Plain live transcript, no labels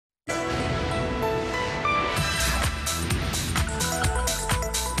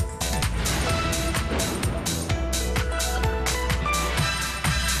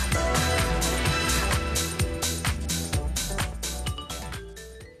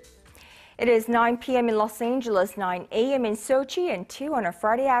It is 9 p.m. in Los Angeles, 9 a.m. in Sochi, and 2 on a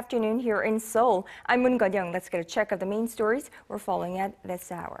Friday afternoon here in Seoul. I'm Moon Ga-young. Let's get a check of the main stories we're following at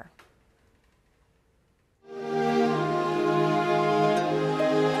this hour.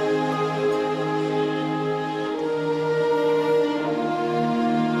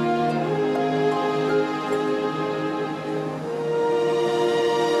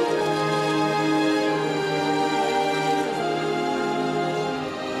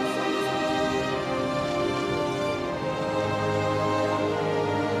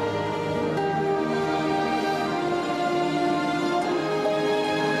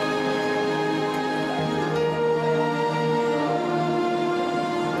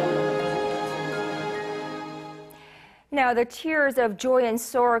 Now, the tears of joy and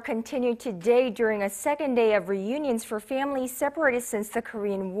sorrow continue today during a second day of reunions for families separated since the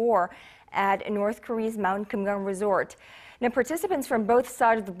Korean War at North Korea's Mount Kumgang resort. Now, participants from both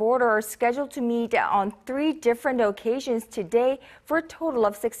sides of the border are scheduled to meet on 3 different occasions today for a total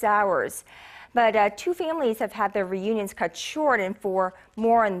of 6 hours. But 2 families have had their reunions cut short, and for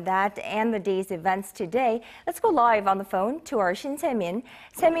more on that and the day's events today, let's go live on the phone to our Shin Se-min.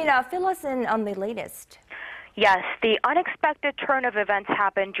 Se-min, fill us in on the latest. Yes, the unexpected turn of events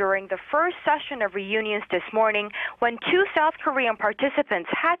happened during the first session of reunions this morning when 2 South Korean participants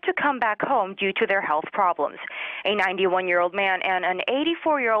had to come back home due to their health problems. A 91-year-old man and an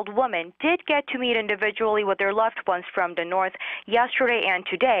 84-year-old woman did get to meet individually with their loved ones from the north yesterday and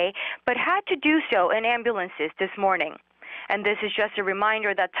today, but had to do so in ambulances this morning. And this is just a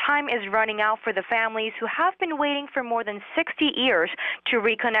reminder that time is running out for the families who have been waiting for more than 60 years to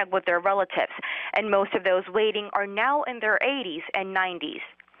reconnect with their relatives. And most of those waiting are now in their 80s and 90s.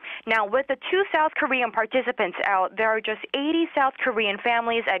 Now, with the 2 South Korean participants out, there are just 80 South Korean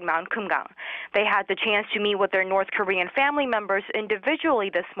families at Mount Kumgang. They had the chance to meet with their North Korean family members individually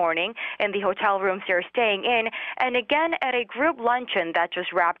this morning in the hotel rooms they're staying in, and again at a group luncheon that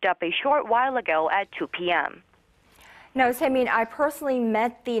just wrapped up a short while ago at 2 p.m. Now, Se-min, I personally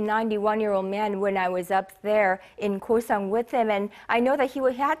met the 91-year-old man when I was up there in Kumgang with him, and I know that he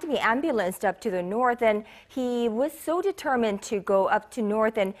had to be ambulanced up to the north, and he was so determined to go up to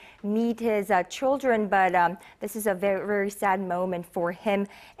north and meet his children, but this is a very, very sad moment for him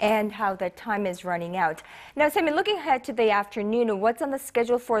and how the time is running out. Now, Se-min, looking ahead to the afternoon, what's on the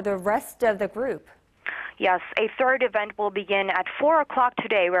schedule for the rest of the group? Yes, a third event will begin at 4 o'clock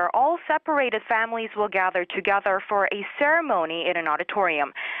today, where all separated families will gather together for a ceremony in an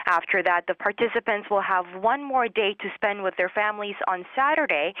auditorium. After that, the participants will have one more day to spend with their families on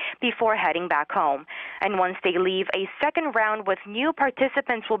Saturday before heading back home. And once they leave, a second round with new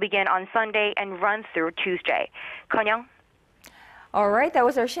participants will begin on Sunday and run through Tuesday. Kon-young? All right, that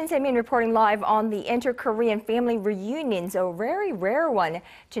was our Shin Se-min reporting live on the inter-Korean family reunions, a very rare one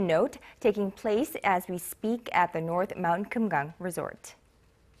to note, taking place as we speak at the North Mount Kumgang resort.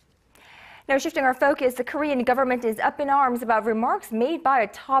 Now, shifting our focus, the Korean government is up in arms about remarks made by a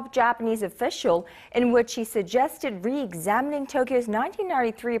top Japanese official in which he suggested re-examining Tokyo's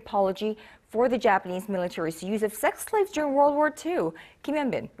 1993 apology for the Japanese military's use of sex slaves during World War II. Kim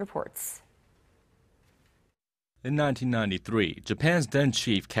Hyun-bin reports. In 1993, Japan's then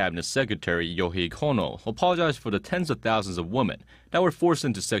Chief Cabinet Secretary Yohei Kono apologized for the tens of thousands of women that were forced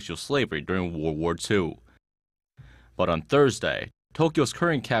into sexual slavery during World War II. But on Thursday, Tokyo's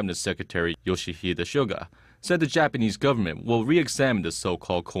current Cabinet Secretary Yoshihide Suga said the Japanese government will re-examine the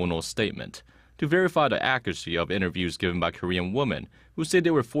so-called Kono statement to verify the accuracy of interviews given by Korean women who said they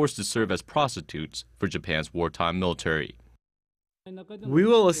were forced to serve as prostitutes for Japan's wartime military. We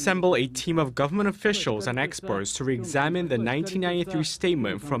will assemble a team of government officials and experts to re-examine the 1993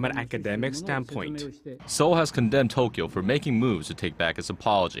 statement from an academic standpoint. Seoul has condemned Tokyo for making moves to take back its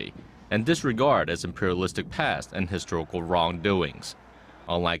apology and disregard its imperialistic past and historical wrongdoings.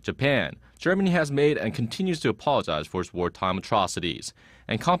 Unlike Japan, Germany has made and continues to apologize for its wartime atrocities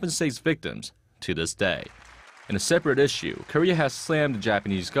and compensates victims to this day. In a separate issue, Korea has slammed the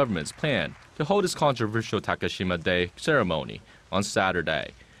Japanese government's plan to hold its controversial Takashima Day ceremony on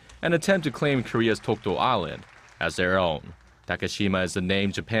Saturday, an attempt to claim Korea's Tokdo Island as their own. Takashima is the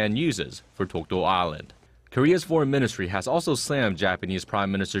name Japan uses for Tokdo Island. Korea's foreign ministry has also slammed Japanese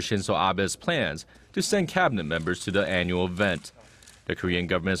Prime Minister Shinzo Abe's plans to send cabinet members to the annual event. The Korean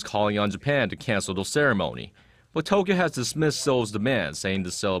government is calling on Japan to cancel the ceremony, but Tokyo has dismissed Seoul's demand, saying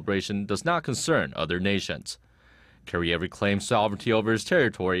the celebration does not concern other nations. Korea reclaimed sovereignty over its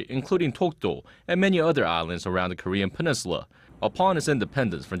territory, including Tokdo and many other islands around the Korean peninsula, upon its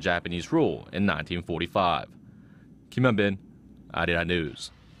independence from Japanese rule in 1945. Kim Hyun-bin, ARIRANG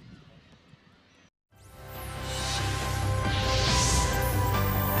News.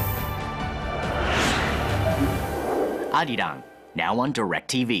 ARIRANG, now on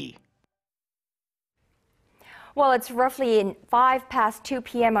DirecTV. Well, it's roughly 2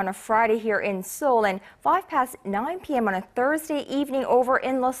 p.m. on a Friday here in Seoul and 9 p.m. on a Thursday evening over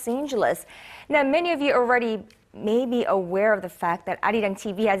in Los Angeles. Now, many of you already may be aware of the fact that ARIRANG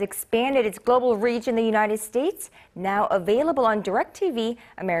TV has expanded its global reach in the United States, now available on DirecTV,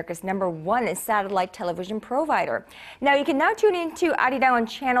 America's #1 satellite television provider. Now, you can now tune into ARIRANG on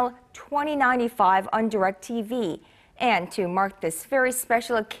channel 2095 on DirecTV. And to mark this very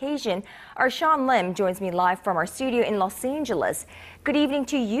special occasion, our Sean Lim joins me live from our studio in Los Angeles. Good evening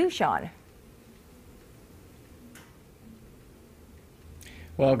to you, Sean.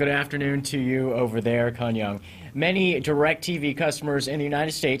 Well, good afternoon to you over there, Kumgang. Many DirecTV customers in the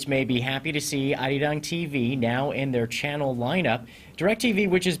United States may be happy to see ARIRANG TV now in their channel lineup. DirecTV,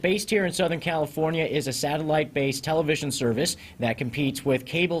 which is based here in Southern California, is a satellite-based television service that competes with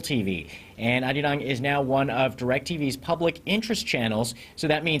cable TV. And ARIRANG is now one of DirecTV's public interest channels, so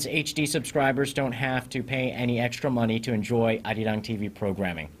that means HD subscribers don't have to pay any extra money to enjoy ARIRANG TV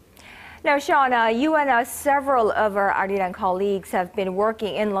programming. Now, Sean, you and several of our ARIRANG colleagues have been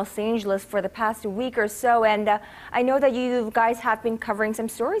working in Los Angeles for the past week or so, and I know that you guys have been covering some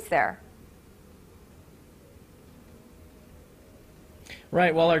stories there.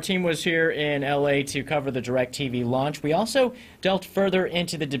 Right, well, our team was here in LA to cover the DirecTV launch. We also delved further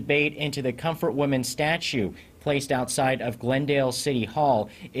into the debate into the Comfort Women statue placed outside of Glendale City Hall.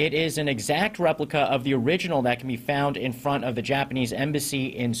 It is an exact replica of the original that can be found in front of the Japanese embassy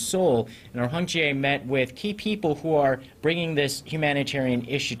in Seoul. And our Hung Jie met with key people who are bringing this humanitarian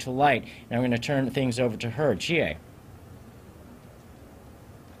issue to light. And I'm going to turn things over to her. Jie.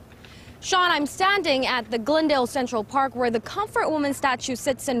 Sean, I'm standing at the Glendale Central Park where the Comfort Woman statue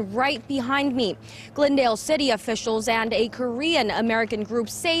sits in right behind me. Glendale city officials and a Korean American group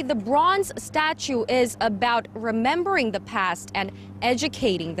say the bronze statue is about remembering the past and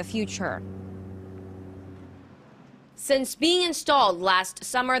educating the future. Since being installed last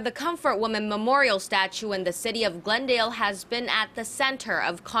summer, the Comfort Woman Memorial statue in the city of Glendale has been at the center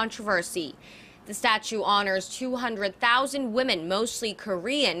of controversy. The statue honors 200,000 women, mostly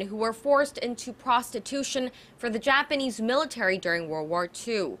Korean, who were forced into prostitution for the Japanese military during World War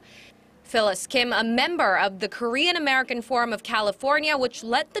II. Phyllis Kim, a member of the Korean American Forum of California, which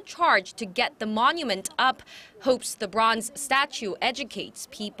led the charge to get the monument up, hopes the bronze statue educates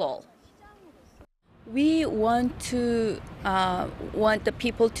people. We want the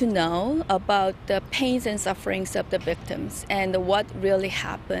people to know about the pains and sufferings of the victims and what really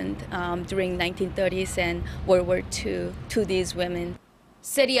happened during 1930s and World War II to these women.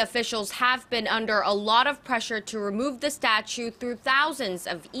 City officials have been under a lot of pressure to remove the statue through thousands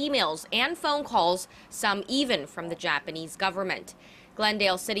of emails and phone calls, some even from the Japanese government.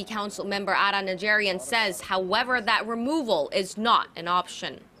 Glendale City Council member Ara Najarian says, however, that removal is not an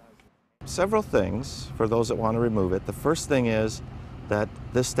option. Several things for those that want to remove it. The first thing is that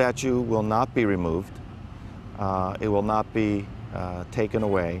this statue will not be removed. It will not be taken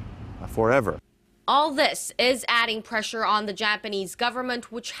away forever. All this is adding pressure on the Japanese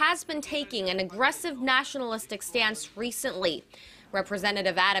government, which has been taking an aggressive nationalistic stance recently.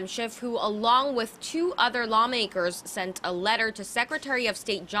 Representative Adam Schiff, who along with 2 other lawmakers sent a letter to Secretary of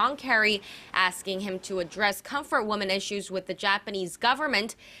State John Kerry asking him to address Comfort Woman issues with the Japanese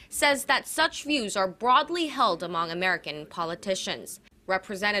government, says that such views are broadly held among American politicians.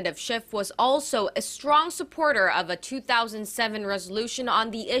 Representative Schiff was also a strong supporter of a 2007 resolution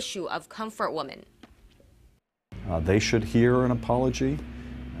on the issue of Comfort Women. They should hear an apology.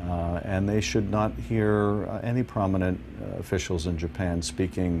 And they should not hear any prominent officials in Japan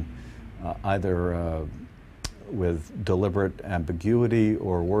speaking either with deliberate ambiguity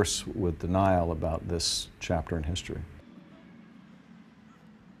or worse, with denial about this chapter in history.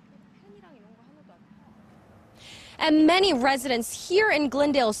 And many residents here in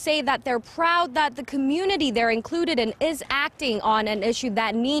Glendale say that they're proud that the community they're included in is acting on an issue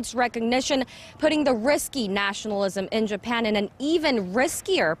that needs recognition, putting the risky nationalism in Japan in an even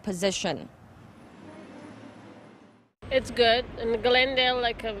riskier position. It's good. In Glendale,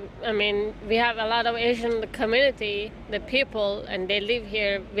 we have a lot of Asian community, the people, and they live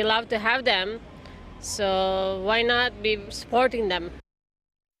here. We love to have them, so why not be supporting them?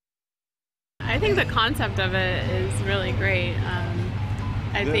 I think the concept of it is really great.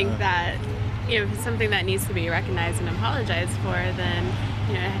 I think that if it's something that needs to be recognized and apologized for, then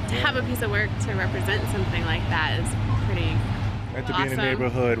to have a piece of work to represent something like that is pretty and to awesome. be in a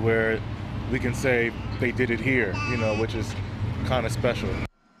neighborhood where we can say they did it here, which is kind of special.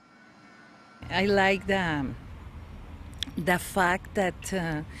 I like the fact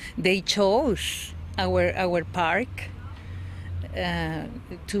that they chose our park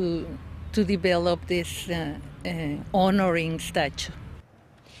to develop this honoring statue.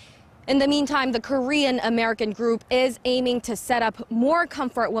 In the meantime, the Korean American group is aiming to set up more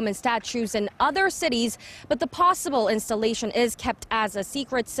comfort women statues in other cities, but the possible installation is kept as a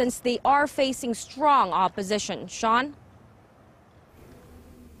secret since they are facing strong opposition. Sean?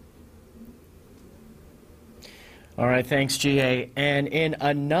 All right, thanks, GA. And in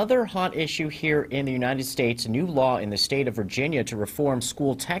another hot issue here in the United States, a new law in the state of Virginia to reform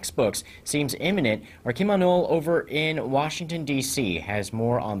school textbooks seems imminent. Our Kim Han-ul over in Washington, D.C. has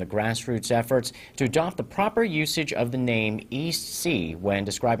more on the grassroots efforts to adopt the proper usage of the name East Sea when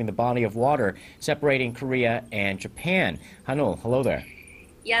describing the body of water separating Korea and Japan. Han-ul, hello there.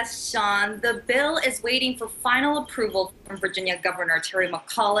 Yes, Sean. The bill is waiting for final approval from Virginia Governor Terry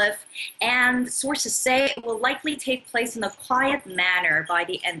McAuliffe, and sources say it will likely take place in a quiet manner by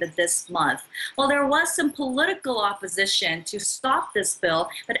the end of this month. Well, there was some political opposition to stop this bill,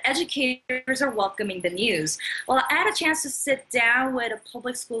 but educators are welcoming the news. Well, I had a chance to sit down with a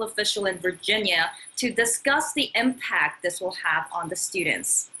public school official in Virginia to discuss the impact this will have on the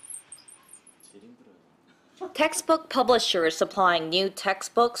students. Textbook publishers supplying new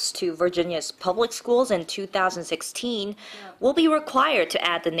textbooks to Virginia's public schools in 2016 will be required to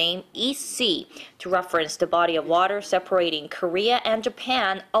add the name East Sea to reference the body of water separating Korea and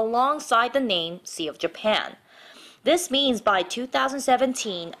Japan alongside the name Sea of Japan. This means by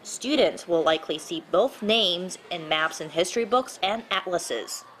 2017, students will likely see both names in maps and history books and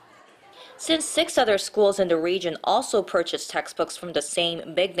atlases. Since 6 other schools in the region also purchased textbooks from the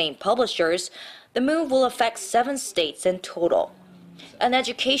same big-name publishers, the move will affect 7 states in total. An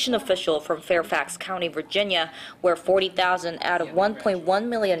education official from Fairfax County, Virginia, where 40,000 out of 1.1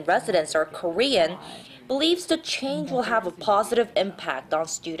 million residents are Korean, believes the change will have a positive impact on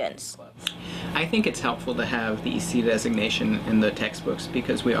students. I think it's helpful to have the EC designation in the textbooks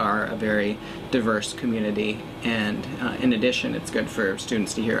because we are a very diverse community, and in addition, it's good for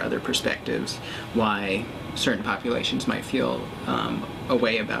students to hear other perspectives, why certain populations might feel a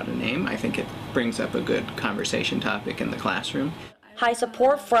way about a name. I think it brings up a good conversation topic in the classroom. High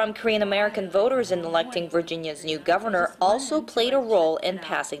support from Korean American voters in electing Virginia's new governor also played a role in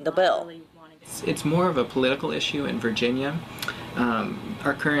passing the bill. It's more of a political issue in Virginia.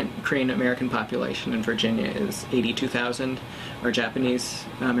 Our current Korean American population in Virginia is 82,000. Our Japanese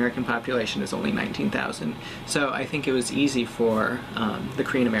American population is only 19,000. So I think it was easy for the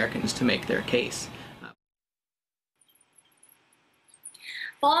Korean Americans to make their case.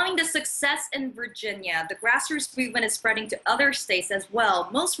 Following the success in Virginia, the grassroots movement is spreading to other states as well.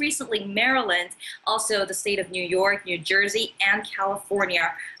 Most recently, Maryland, also the state of New York, New Jersey, and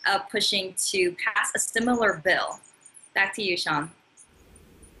California pushing to pass a similar bill. Back to you, Sean.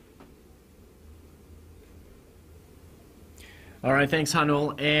 All right, thanks,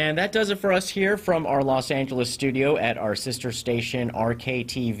 Han-ul. And that does it for us here from our Los Angeles studio at our sister station,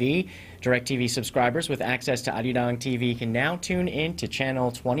 RKTV. DirecTV subscribers with access to ARIRANG TV can now tune in to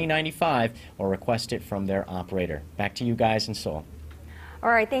channel 2095 or request it from their operator. Back to you guys in Seoul. All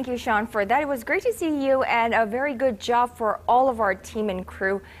right, thank you, Sean, for that. It was great to see you, and a very good job for all of our team and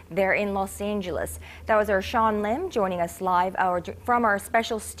crew there in Los Angeles. That was our Sean Lim joining us live from our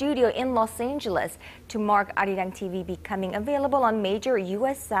special studio in Los Angeles to mark ARIRANG TV becoming available on major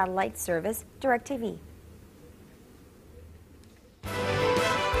U.S. satellite service, DirecTV.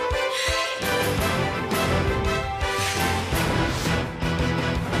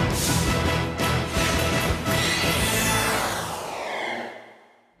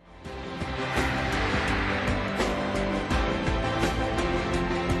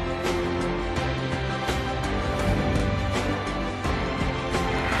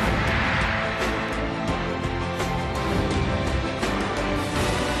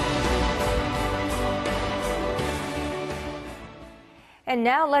 And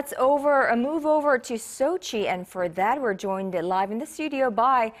now let's move over to Sochi, and for that we're joined live in the studio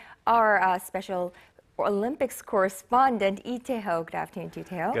by our special Olympics correspondent, Lee Tae-ho. Good afternoon, Lee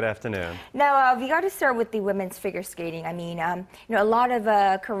Tae-ho. Good afternoon. Now we got to start with the women's figure skating. I mean, a lot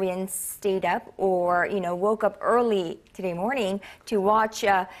of Koreans stayed up or woke up early today morning to watch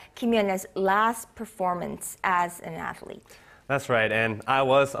Kim Yeon-na's last performance as an athlete. That's right, and I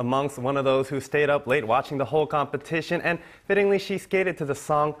was amongst one of those who stayed up late watching the whole competition, and fittingly she skated to the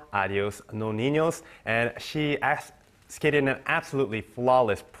song Adios No Niños, and she skated in an absolutely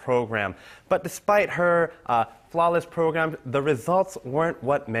flawless program. But despite her flawless program, the results weren't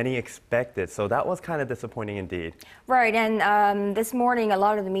what many expected. So that was kind of disappointing indeed. Right, and this morning a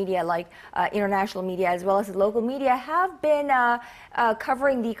lot of the media, like international media as well as the local media, have been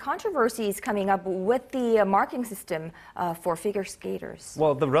covering the controversies coming up with the marking system for figure skaters.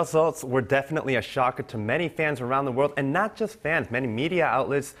 Well, the results were definitely a shocker to many fans around the world, and not just fans. Many media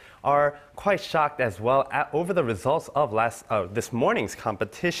outlets are quite shocked as well over the results of this morning's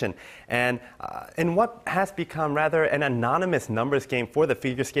competition. And in what has become rather an anonymous numbers game for the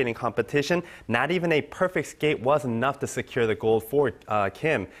figure skating competition, not even a perfect skate was enough to secure the gold for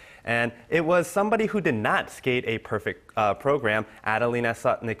Kim. And it was somebody who did not skate a perfect program, Adelina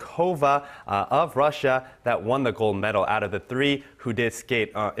Sotnikova of Russia, that won the gold medal out of the three who did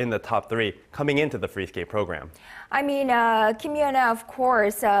skate in the top three coming into the free skate program. I mean, Kim Yeona, of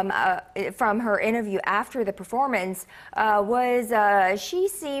course, from her interview after the performance, she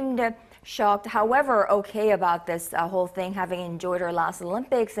seemed shocked, however, okay about this whole thing, having enjoyed her last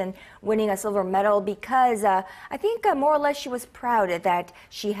Olympics and winning a silver medal, because I think more or less she was proud that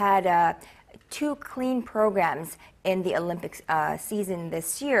she had 2 clean programs in the Olympics season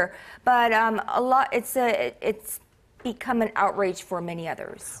this year. But it's become an outrage for many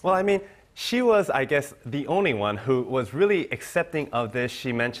others. Well, I mean, she was, I guess, the only one who was really accepting of this.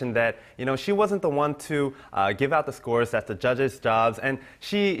 She mentioned that, she wasn't the one to give out the scores. That's the judges' jobs, and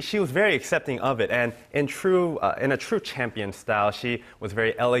she was very accepting of it. And in a true champion style, she was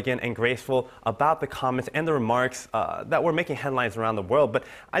very elegant and graceful about the comments and the remarks that were making headlines around the world. But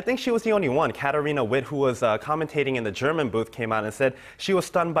I think she was the only one. Katarina Witt, who was commentating in the German booth, came out and said she was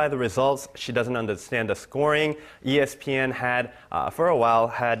stunned by the results. She doesn't understand the scoring. ESPN had, for a while,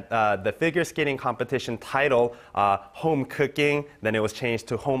 had the figure skating competition title Home Cooking, then it was changed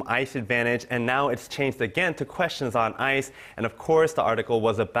to Home Ice Advantage, and now it's changed again to Questions on Ice. And of course, the article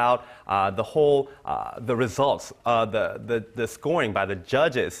was about the results, the scoring by the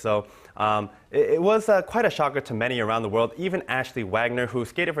judges. So it was quite a shocker to many around the world. Even Ashley Wagner, who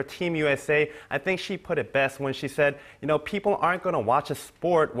skated for Team USA, I think she put it best when she said, people aren't going to watch a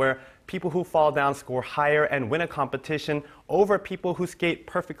sport where people who fall down score higher and win a competition over people who skate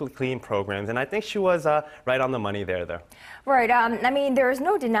perfectly clean programs. And I think she was right on the money there. Right. I mean, there's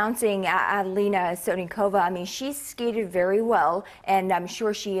no denouncing Adelina Sotnikova. I mean, she skated very well, and I'm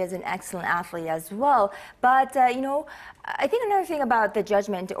sure she is an excellent athlete as well. But, I think another thing about the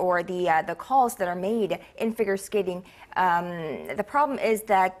judgment or the calls that are made in figure skating, the problem is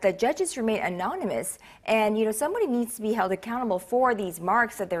that the judges remain anonymous, and somebody needs to be held accountable for these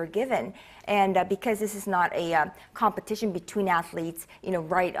marks that they're given. And because this is not a competition between athletes,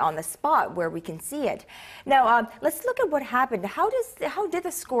 right on the spot where we can see it. Now, let's look at what happened. How did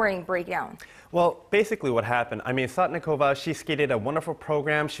the scoring break down? Well, basically what happened, I mean, Sotnikova, she skated a wonderful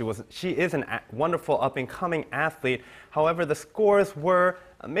program. She is a wonderful up-and-coming athlete. However, the scores were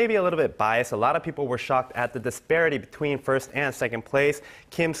maybe a little bit biased. A lot of people were shocked at the disparity between first and second place.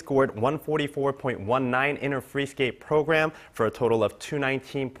 Kim scored 144.19 in her free skate program for a total of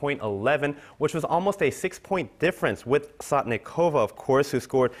 219.11, which was almost a 6-point difference with Sotnikova, of course, who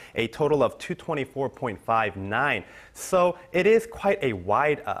scored a total of 224.59. So it is quite a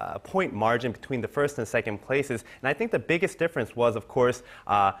wide point margin between the first and second places. And I think the biggest difference was, of course,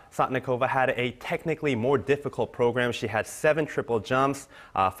 Sotnikova had a technically more difficult program. She had 7 triple jumps,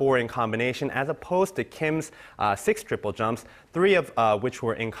 4 in combination, as opposed to Kim's 6 triple jumps, 3 of which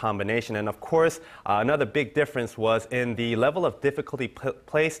were in combination. And of course, another big difference was in the level of difficulty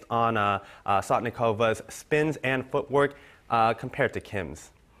placed on Sotnikova's spins and footwork compared to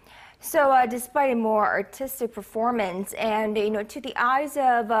Kim's. So despite a more artistic performance and, to the eyes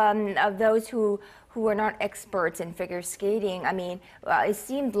of those who are not experts in figure skating, I mean, it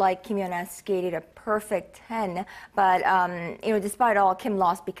seemed like Kim Yeona skated a perfect 10, but, despite all, Kim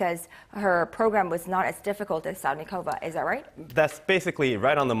lost because her program was not as difficult as Sotnikova. Is that right? That's basically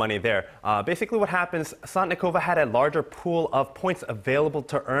right on the money there. Basically what happens, Sotnikova had a larger pool of points available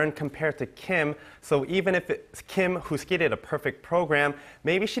to earn compared to Kim, so even if it's Kim who skated a perfect program,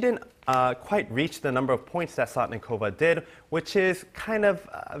 maybe she didn't quite reach the number of points that Sotnikova did, which is kind of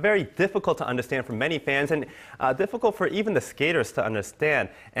very difficult to understand for many fans and difficult for even the skaters to understand.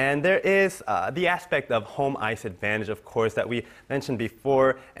 And there is the aspect of home ice advantage, of course, that we mentioned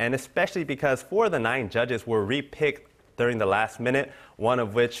before, and especially because 4 of the 9 judges were repicked during the last minute, one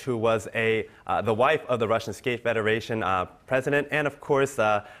of which who was the wife of the Russian Skate Federation president, and of course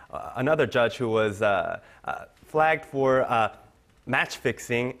another judge who was flagged for match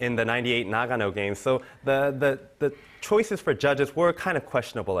fixing in the '98 Nagano games. So the choices for judges were kind of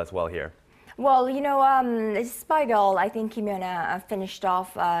questionable as well here. Well, despite all, I think Kim Yeon-ah finished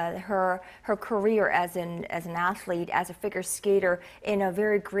off her career as an athlete, as a figure skater, in a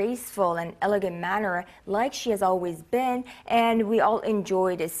very graceful and elegant manner, like she has always been. And we all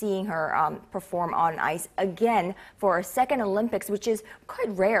enjoyed seeing her perform on ice again for a second Olympics, which is quite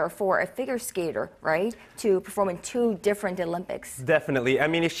rare for a figure skater, right? To perform in two different Olympics. Definitely. I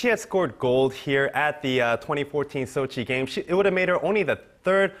mean, if she had scored gold here at the 2014 Sochi Games, it would have made her only the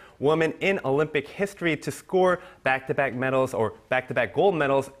third woman in Olympic history to score back-to-back medals or back-to-back gold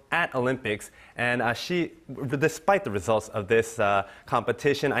medals at Olympics. And she, despite the results of this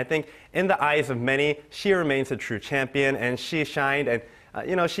competition, I think in the eyes of many, she remains a true champion, and she shined. And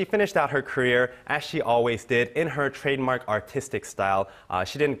she finished out her career, as she always did, in her trademark artistic style.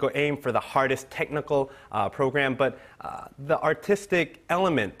 She didn't go aim for the hardest technical program, but the artistic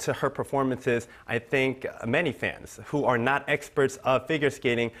element to her performances, I think many fans who are not experts of figure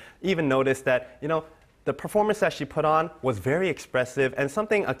skating even noticed that, the performance that she put on was very expressive and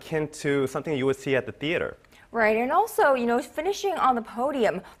something akin to something you would see at the theater. Right, and also, finishing on the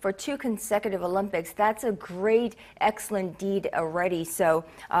podium for 2 consecutive Olympics, that's a great, excellent deed already. So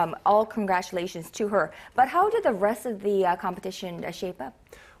all congratulations to her. But how did the rest of the competition shape up?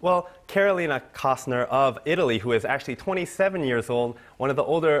 Well, Carolina Kostner of Italy, who is actually 27 years old, one of the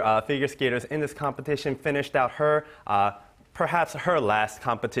older figure skaters in this competition, finished out her perhaps her last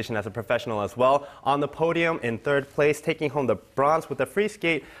competition as a professional as well, on the podium in 3rd place, taking home the bronze with a free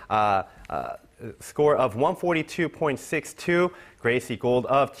skate score of 142.62. Gracie Gold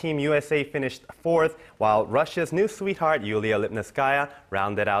of Team USA finished 4th, while Russia's new sweetheart, Yulia Lipnitskaya,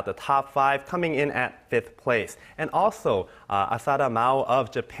 rounded out the top 5, coming in at 5th place. And also, Asada Mao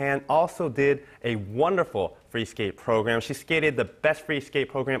of Japan also did a wonderful free skate program. She skated the best free skate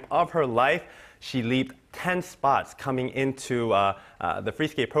program of her life. She leaped 10 spots coming into the free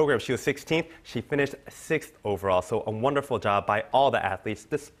skate program. She was 16th. She finished 6th overall. So a wonderful job by all the athletes,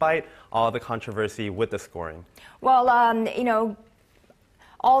 despite all the controversy with the scoring. Well,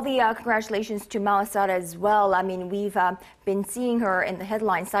 all the congratulations to Mao Asada as well. I mean, we've been seeing her in the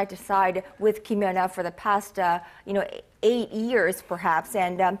headlines side to side with Kim Yeon-ah for the past, 8 years perhaps,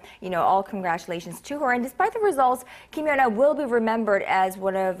 and all congratulations to her. And despite the results, Kim Yeon-ah will be remembered as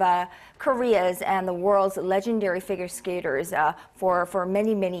one of Korea's and the world's legendary figure skaters for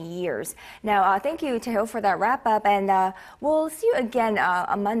many, many years. Now, thank you, Taeho, for that wrap-up, and we'll see you again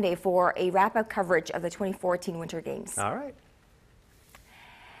on Monday for a wrap-up coverage of the 2014 Winter Games. All right.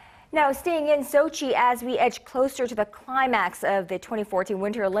 Now, staying in Sochi, as we edge closer to the climax of the 2014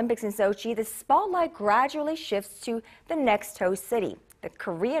 Winter Olympics in Sochi, the spotlight gradually shifts to the next host city, the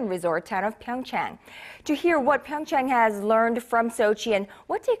Korean resort town of Pyeongchang. To hear what Pyeongchang has learned from Sochi and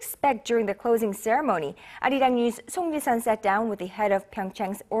what to expect during the closing ceremony, ARIRANG News Song Ji-sun sat down with the head of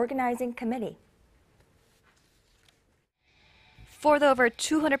Pyeongchang's organizing committee. For the over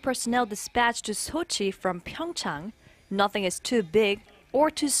 200 personnel dispatched to Sochi from Pyeongchang, nothing is too big or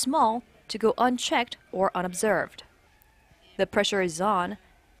too small to go unchecked or unobserved. The pressure is on,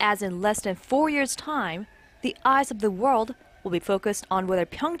 as in less than 4 years' time, the eyes of the world will be focused on whether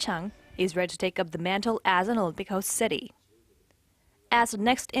Pyeongchang is ready to take up the mantle as an Olympic host city. As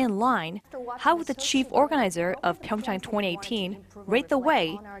next in line, how would the chief organizer of Pyeongchang 2018 rate the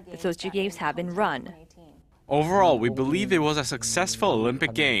way the Sochi Games have been run? Overall, we believe it was a successful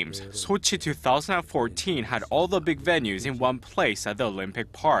Olympic Games. Sochi 2014 had all the big venues in one place at the Olympic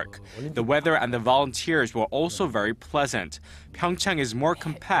Park. The weather and the volunteers were also very pleasant. Pyeongchang is more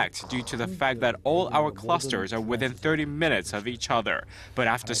compact due to the fact that all our clusters are within 30 minutes of each other. But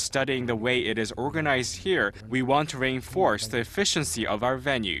after studying the way it is organized here, we want to reinforce the efficiency of our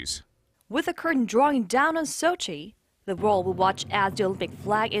venues. With the curtain drawing down on Sochi, the world will watch as the Olympic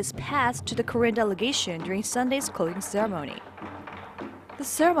flag is passed to the Korean delegation during Sunday's closing ceremony. The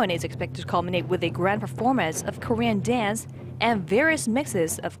ceremony is expected to culminate with a grand performance of Korean dance and various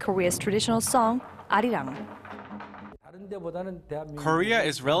mixes of Korea's traditional song, ARIRANG. Korea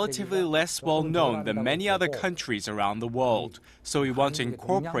is relatively less well known than many other countries around the world, so we want to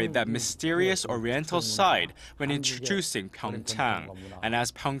incorporate that mysterious Oriental side when introducing Pyeongchang. And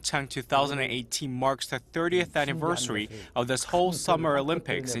as Pyeongchang 2018 marks the 30th anniversary of the Seoul Summer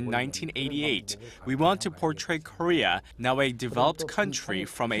Olympics in 1988, we want to portray Korea, now a developed country,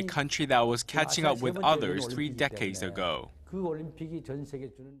 from a country that was catching up with others 3 decades ago.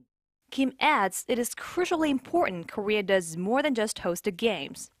 Kim adds it is crucially important Korea does more than just host the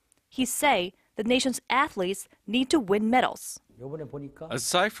Games. He say the the nation's athletes need to win medals.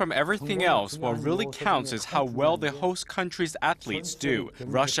 Aside from everything else, what really counts is how well the host country's athletes do.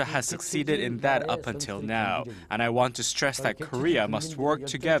 Russia has succeeded in that up until now. And I want to stress that Korea must work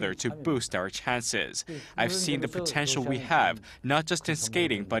together to boost our chances. I've seen the potential we have, not just in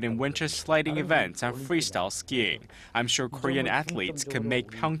skating, but in winter sliding events and freestyle skiing. I'm sure Korean athletes can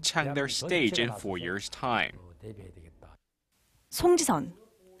make Pyeongchang their stage in 4 years' time. 송지선,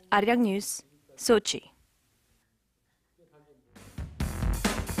 아리랑 뉴스, 소치.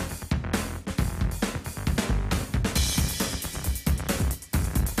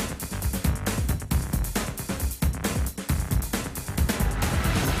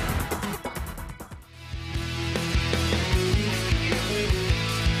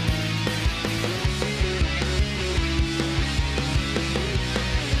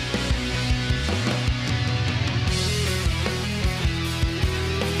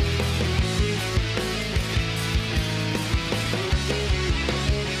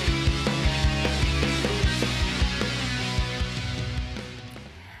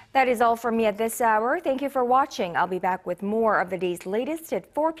 That is all from me at this hour. Thank you for watching. I'll be back with more of the day's latest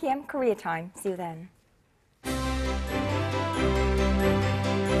at 4 p.m. Korea time. See you then.